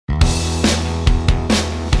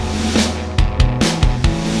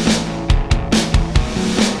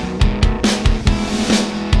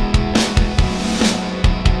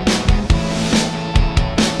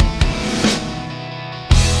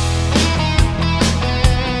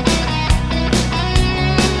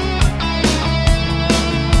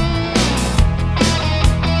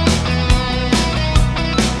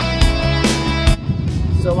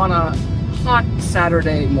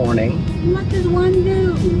Saturday morning. What does one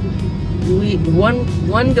do?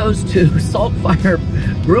 One goes to SaltFire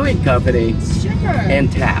Brewing Company Sure. and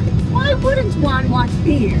tap. Why wouldn't one want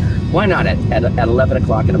beer? Why not at 11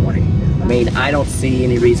 o'clock in the morning? I mean, I don't see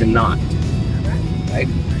any reason not. Right?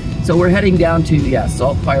 So we're heading down to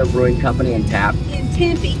SaltFire Brewing Company and tap In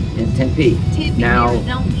Tempe. in Tempe. Tempe, Now,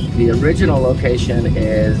 Arizona. the original location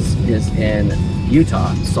is in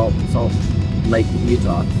Utah, Salt Lake,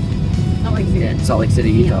 Utah. Salt Lake City. Salt Lake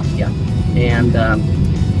City, Utah. Yeah. And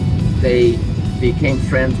they became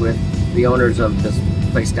friends with the owners of this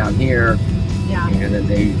place down here. Yeah. And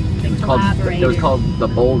then it was collaborated. called the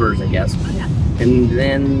Boulders, I guess. Yeah. And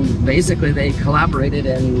then basically they collaborated,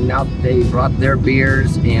 and now they brought their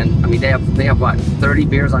beers, and I mean they have what, 30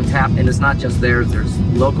 beers on tap, and it's not just theirs. There's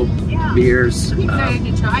local beers. I'm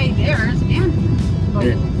excited to try theirs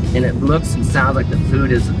And it looks and sounds like the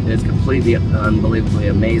food is completely unbelievably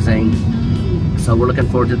amazing. So we're looking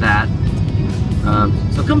forward to that.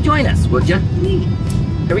 So come join us, would you?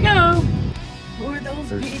 Here we go. Who are those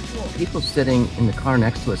people? People sitting in the car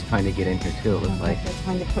next to us trying to get in here too. It looks like. They're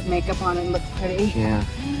trying to put makeup on and look pretty. Yeah.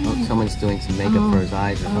 Oh, someone's doing some makeup for his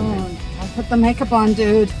eyes or something. I'll put the makeup on,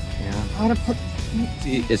 dude. Yeah. Gotta put.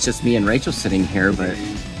 See, it's just me and Rachel sitting here, but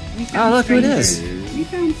oh, look who it is. We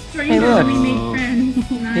found strangers. Hey, look. We made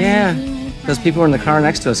friends. Nice. Yeah. Those people who are in the car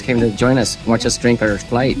next to us came to join us, watch us drink our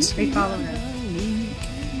flights. They followed us.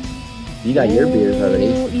 You got your beers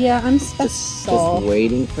already. Yeah, I'm Just special.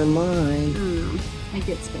 waiting for mine. I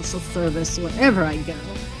get special service wherever I go.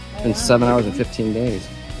 It's been 7 hours and 15 days.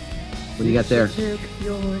 What do you got there? Took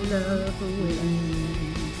your love away.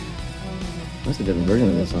 That's a different version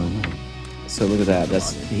of this song. So look at that.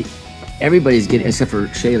 Everybody's getting, except for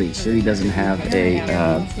Shaylee. Shaylee doesn't have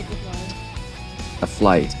a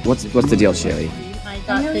flight. What's the deal, Shaylee? I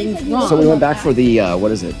got things wrong. So we went back for the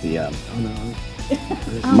what is it? The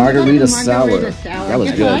margarita sour. That was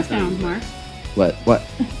Guess good. what I found, Mark? What?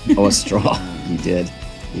 Oh, a straw. You did.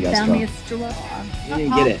 You got Found me a straw. straw. You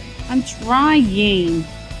didn't get it. I'm trying.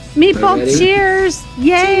 Meatball Ready? Cheers!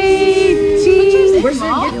 Yay! Cheese!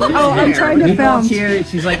 Oh, I'm trying to film. Cheers.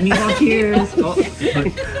 She's like, meatball cheers.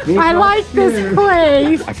 I like this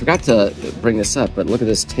place. I forgot to bring this up, but look at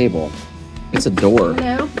this table. It's a door.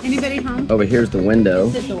 Hello? Anybody home? Over here's the window.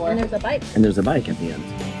 It's a door. And there's a bike. And there's a bike at the end.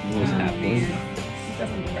 What's happening? It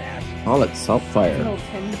doesn't crash. All at SaltFire. Little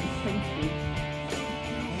 10 feet.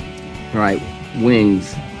 All right,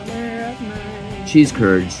 wings, cheese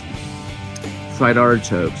curds, fried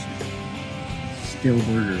artichokes, Still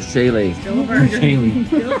burgers. Shaylee, Still a burger. Shaylee.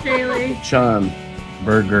 Still Shaylee. Sean,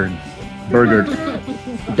 Burgered. burgered,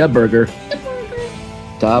 da burger,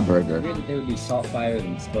 da burger. They would be SaltFire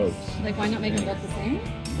and spokes. Like, why not make them both the same?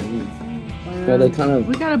 Well, they kind of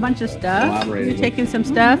We got a bunch of stuff. collaborated. You're taking some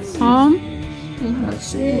stuff home?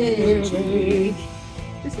 Let's This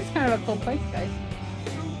is kind of a cool place, guys.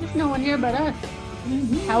 There's no one here but us.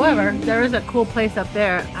 However, there is a cool place up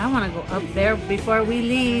there. I want to go up there before we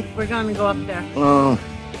leave. We're going to go up there. Oh,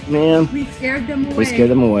 man, We scared them away. we scared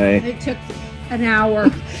them away. It took an hour.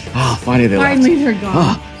 Oh, finally they left. Finally, they're gone.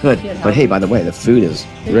 Oh, good. But hey, by the way, the food is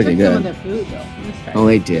They really took some of good. the food, though. Let's try Oh,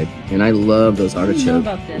 they did. And I love those I don't know artichoke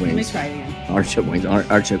about this. Let me wings. try it again. Artichoke wings,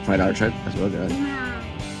 artichoke, fried artichoke. That's real good.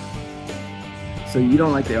 So you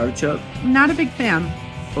don't like the artichoke? I'm not a big fan.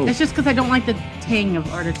 Oh. It's just because I don't like the tang of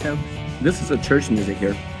artichoke. This is a church music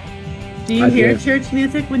here. Do you I hear do. church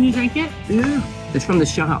music when you drink it? Yeah. It's from the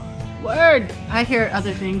shop. Word! I hear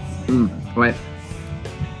other things. Right.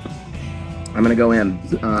 I'm gonna go in.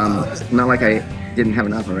 Not like I didn't have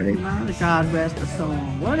enough already. Oh, God rest the soul.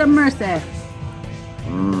 What a mercy.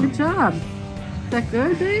 Good job. Is that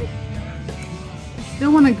good, babe?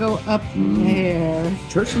 Still want to go up there.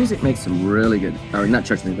 Church music makes some really good, or not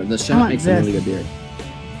church music, but the I shop want makes some really this. good beer.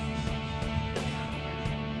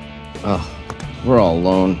 Oh, we're all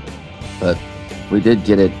alone, but we did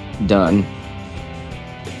get it done.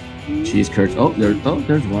 Cheese curds. Oh,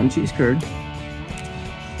 there's one cheese curd.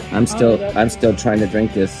 I'm still trying to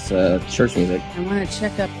drink this church music. I want to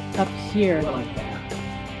check up here.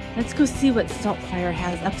 Let's go see what SaltFire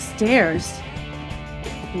has upstairs.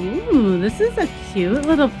 Ooh, this is a cute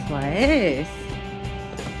little place.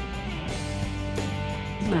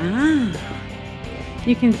 Wow.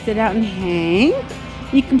 You can sit out and hang.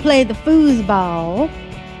 You can play the foosball.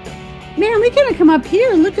 Man, we could have come up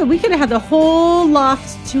here. Look, we could have had the whole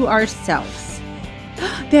loft to ourselves.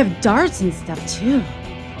 They have darts and stuff too.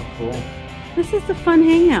 Oh, cool. This is a fun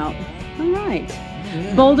hangout. All right.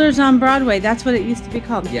 Boulders on Broadway. That's what it used to be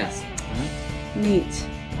called. Yes. Neat.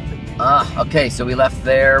 Okay, so we left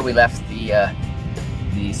there. We left the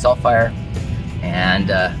SaltFire, and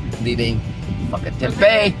leaving Fucking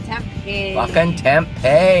Tempe. Tempe. Fucking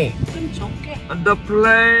Tempe. On the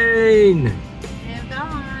plane.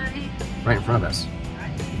 Right in front of us.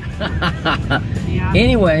 Yeah.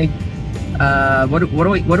 Anyway, what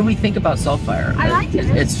do we think about SaltFire? I liked it.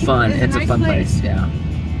 It's fun. It's a nice fun place. Yeah.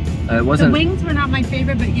 It The wasn't. wings were not my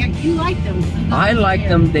favorite, but yeah, you liked them. I like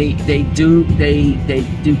them. They do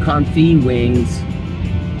confit wings.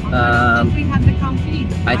 I think we had the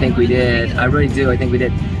confit. I think we did. I really do. I think we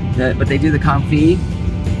did. But they do the confit,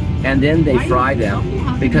 and then they fry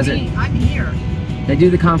them because I'm here. they do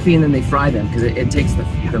the confit and then they fry them because it takes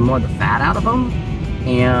the more of the fat out of them.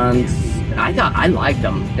 And I liked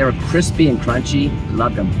them. They were crispy and crunchy.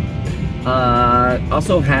 Loved them.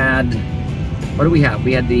 Also had, what do we have?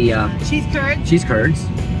 We had the Cheese curds. cheese curds,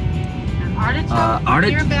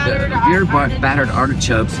 battered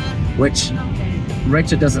artichokes, which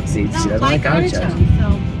Rachel doesn't see. She doesn't like artichokes.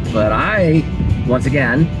 But I, once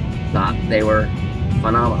again, thought they were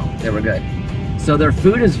phenomenal. They were good. So their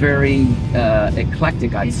food is very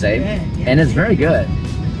eclectic, I'd say, and it's very good.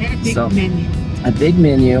 They had a big So- menu. A big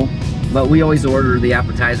menu, but we always order the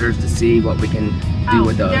appetizers to see what we can do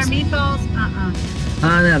with those. Their meatballs,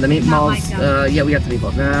 No, the Not meatballs. like them. Yeah, we got the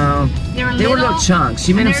meatballs. No, They were little chunks.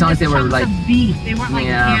 She made them sound like they were like. of beef. They weren't like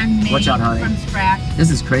Yeah. handmade Watch out, honey. from scratch. This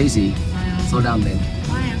is crazy. Slow down, babe.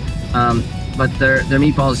 But their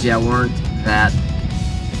meatballs, yeah, weren't that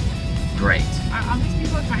great. Are these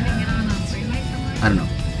people trying to get on a freeway somewhere? I don't know,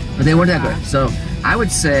 but they weren't that good. So I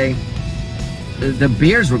would say the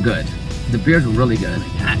beers were good. The beers were really good.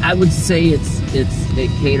 I would say it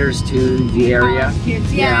caters to the area.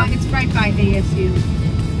 Kids. Yeah, it's right by ASU.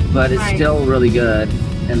 But it's Right. still really good,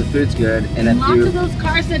 and the food's good. And if Lots you of those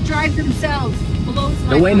cars that drive themselves. Blows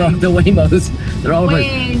the my mind. Waymos, they're all like,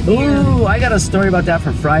 Ways, ooh, I got a story about that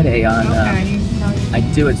for Friday on. Okay. I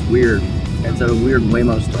do. It's weird. It's a weird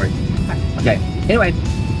Waymo story. Okay. Anyway,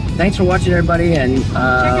 thanks for watching, everybody, and Check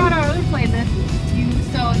out our other playlist. You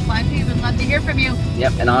so inclined to. We'd love to hear from you.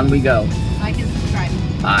 yep. And on we go. Like and subscribe.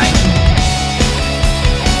 Bye.